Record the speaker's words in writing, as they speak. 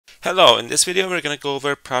Hello, in this video we're going to go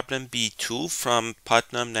over problem B2 from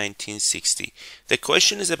Putnam 1960. The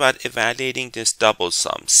question is about evaluating this double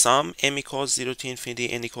sum m equals 0 to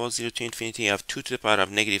infinity, n equals 0 to infinity of 2 to the power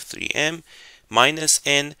of negative 3m minus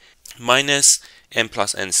n minus m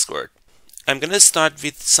plus n squared. I'm going to start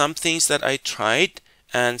with some things that I tried,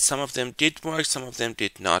 and some of them did work, some of them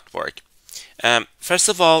did not work. First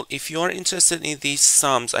of all, if you are interested in these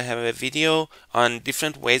sums, I have a video on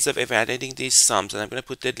different ways of evaluating these sums, and I'm going to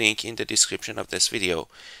put the link in the description of this video.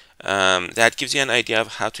 That gives you an idea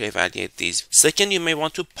of how to evaluate these. Second, you may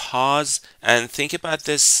want to pause and think about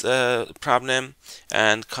this problem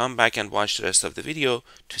and come back and watch the rest of the video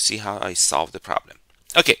to see how I solve the problem.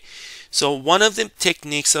 Okay, so one of the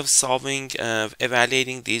techniques of solving,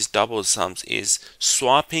 evaluating these double sums is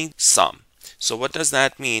swapping sum. So what does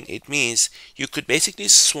that mean? It means you could basically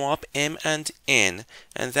swap m and n,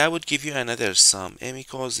 and that would give you another sum. M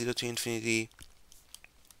equals 0 to infinity,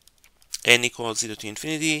 n equals 0 to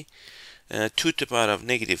infinity, 2 to the power of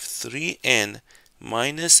negative 3n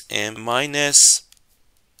minus m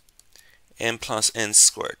plus n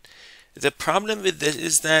squared. The problem with this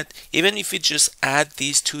is that even if you just add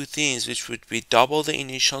these two things, which would be double the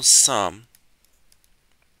initial sum,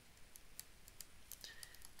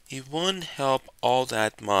 it won't help all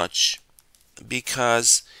that much,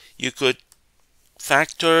 because you could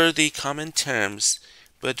factor the common terms,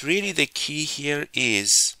 but really the key here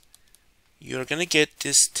is you're going to get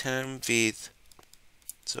this term with,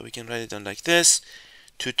 so we can write it down like this,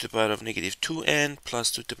 2 to the power of negative 2n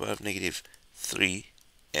plus 2 to the power of negative 3m.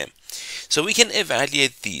 So we can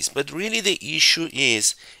evaluate these, but really the issue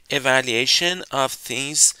is evaluation of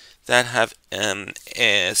things that have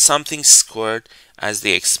something squared as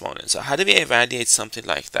the exponent. So how do we evaluate something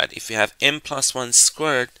like that? If you have m plus 1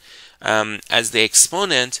 squared as the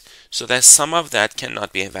exponent, so that sum of that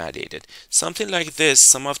cannot be evaluated. Something like this,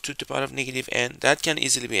 sum of 2 to the power of negative n, that can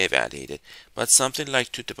easily be evaluated. But something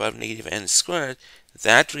like 2 to the power of negative n squared,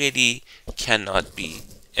 that really cannot be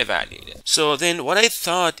evaluated. So then what I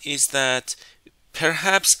thought is that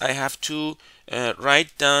perhaps I have to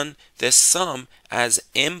write down the sum as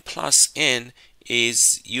m plus n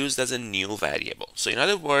is used as a new variable. So in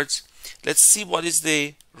other words, let's see what is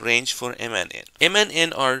the range for m and n. M and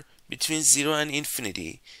n are between 0 and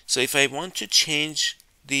infinity. So if I want to change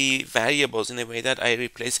the variables in a way that I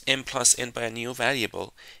replace m plus n by a new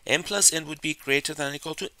variable, m plus n would be greater than or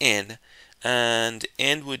equal to n, and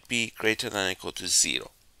n would be greater than or equal to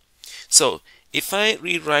 0. So if I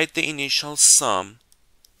rewrite the initial sum,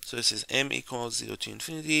 so this is m equals 0 to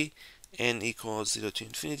infinity, n equals 0 to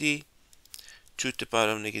infinity, 2 to the power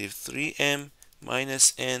of negative 3m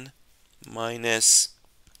minus n minus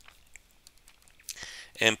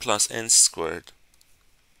m plus n squared.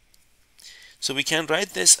 So we can write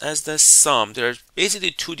this as the sum. There are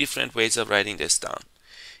basically two different ways of writing this down.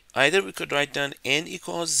 Either we could write down n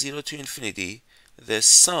equals 0 to infinity, the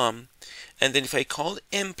sum, and then if I call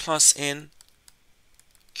m plus n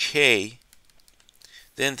k,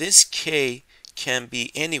 then this k can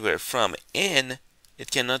be anywhere from n, it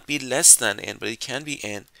cannot be less than n, but it can be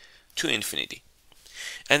n, to infinity.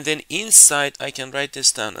 And then inside I can write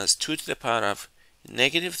this down as 2 to the power of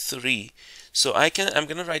negative 3. So I'm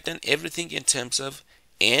going to write down everything in terms of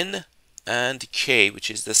n and k, which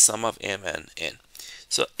is the sum of m and n.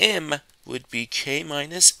 So m would be k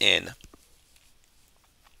minus n,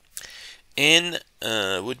 n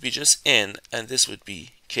would be just n, and this would be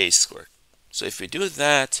k squared. So if we do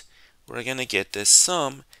that, we're going to get the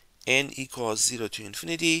sum n equals 0 to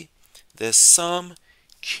infinity, the sum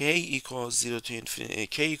k equals 0 to infinity,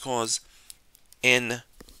 k equals n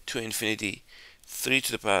to infinity, 2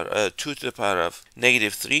 to the power of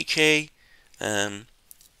negative 3k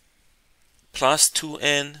plus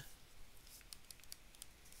 2n,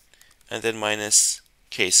 and then minus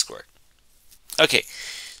k squared. Okay,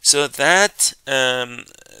 so that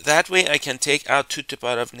that way I can take out 2 to the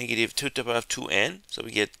power of negative 2 to the power of 2n. So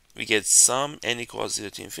we get sum n equals 0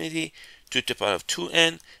 to infinity, 2 to the power of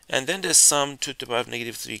 2n, and then the sum 2 to the power of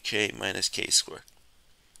negative 3k minus k squared.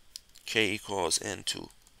 K equals n to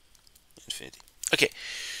infinity. Okay,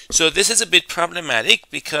 so this is a bit problematic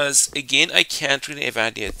because again I can't really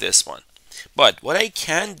evaluate this one. But what I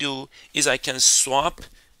can do is I can swap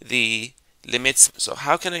the limits. So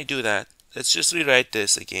how can I do that? Let's just rewrite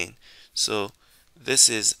this again. So this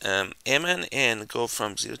is m and n go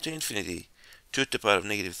from 0 to infinity, 2 to the power of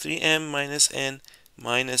negative 3m minus n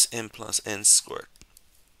minus m plus n squared.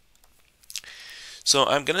 So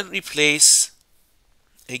I'm going to replace,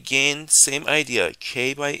 again, same idea,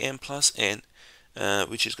 k by m plus n,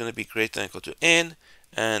 which is going to be greater than or equal to n,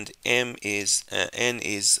 and n is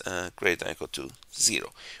greater than or equal to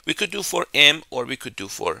 0. We could do for m or we could do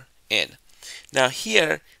for n. Now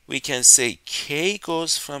here we can say k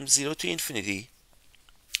goes from 0 to infinity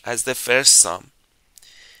as the first sum.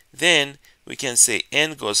 Then we can say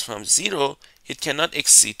n goes from 0, it cannot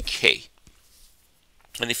exceed k.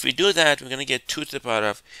 And if we do that, we're going to get 2 to the power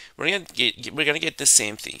of, we're going to get the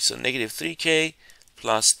same thing. So negative 3k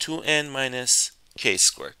plus 2n minus k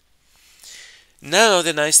squared. Now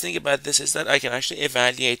the nice thing about this is that I can actually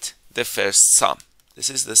evaluate the first sum. This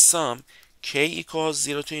is the sum, k equals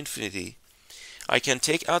 0 to infinity. I can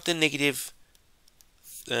take out the negative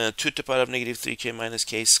 2 to the power of negative 3k minus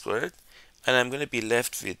k squared, and I'm going to be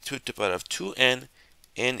left with 2 to the power of 2n,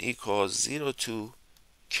 n equals 0 to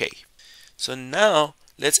k. So now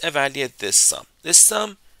let's evaluate this sum. This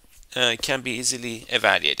sum can be easily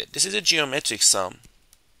evaluated. This is a geometric sum.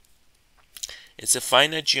 It's a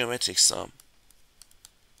finite geometric sum.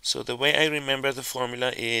 So the way I remember the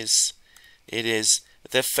formula is, it is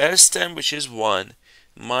the first term, which is 1,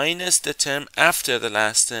 minus the term after the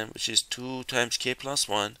last term, which is 2 times k plus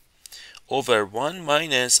 1, over 1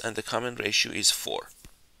 minus, and the common ratio is 4.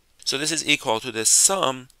 So this is equal to the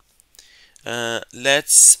sum.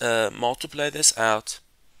 Let's multiply this out.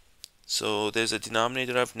 So there's a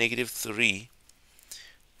denominator of negative 3,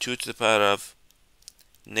 2 to the power of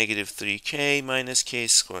negative 3k minus k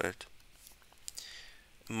squared,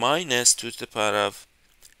 minus 2 to the power of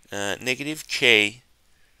negative k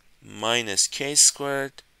minus k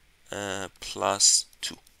squared plus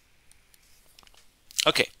 2.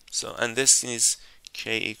 Okay, so and this is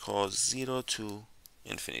k equals 0 to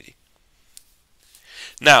infinity.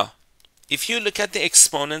 Now, if you look at the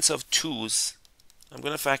exponents of 2's, I'm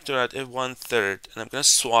going to factor out a 1/3, and I'm going to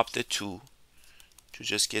swap the 2 to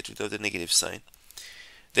just get rid of the negative sign.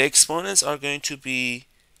 The exponents are going to be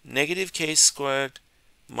negative k squared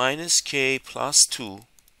minus k plus 2,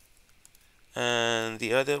 and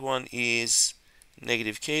the other one is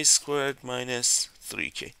negative k squared minus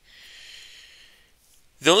 3k.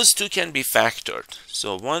 Those two can be factored.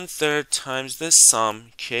 So 1/3 times the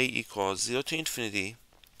sum, k equals 0 to infinity.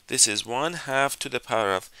 This is 1/2 to the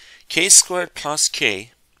power of k squared plus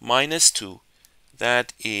k minus 2.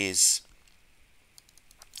 That is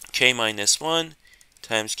k minus 1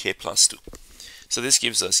 times k plus 2. So this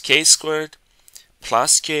gives us k squared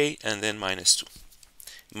plus k and then minus 2.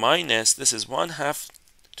 Minus, this is 1/2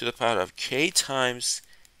 to the power of k times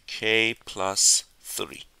k plus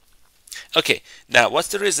 3. Okay, now what's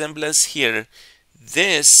the resemblance here?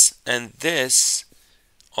 This and this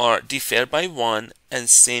are differ by 1, and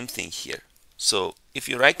same thing here. So if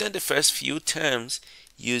you write down the first few terms,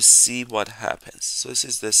 you see what happens. So this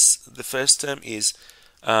is the first term is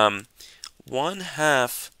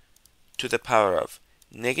 1/2 to the power of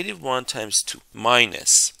negative 1 times 2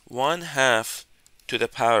 minus 1/2 to the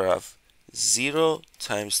power of 0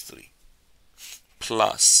 times 3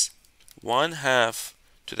 plus 1/2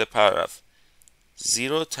 to the power of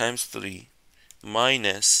 0 times 3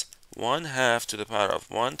 minus 1/2 to the power of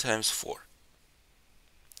 1 times 4.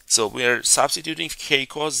 So we are substituting k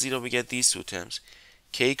equals 0, we get these two terms.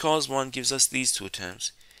 K equals 1 gives us these two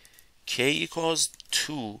terms. K equals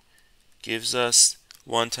 2 gives us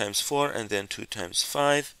 1 times 4 and then 2 times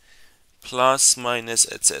 5, plus, minus,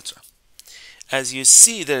 etc. As you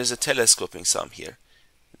see, there is a telescoping sum here.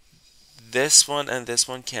 This one and this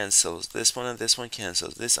one cancels, this one and this one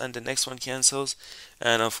cancels, this and the next one cancels,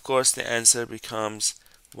 and of course the answer becomes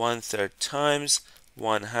 1/3 times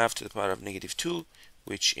 1/2 to the power of negative 2,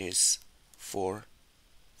 which is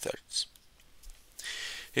 4/3.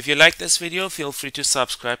 If you like this video, feel free to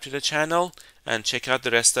subscribe to the channel and check out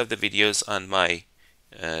the rest of the videos on my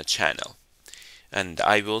channel. And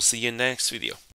I will see you in the next video.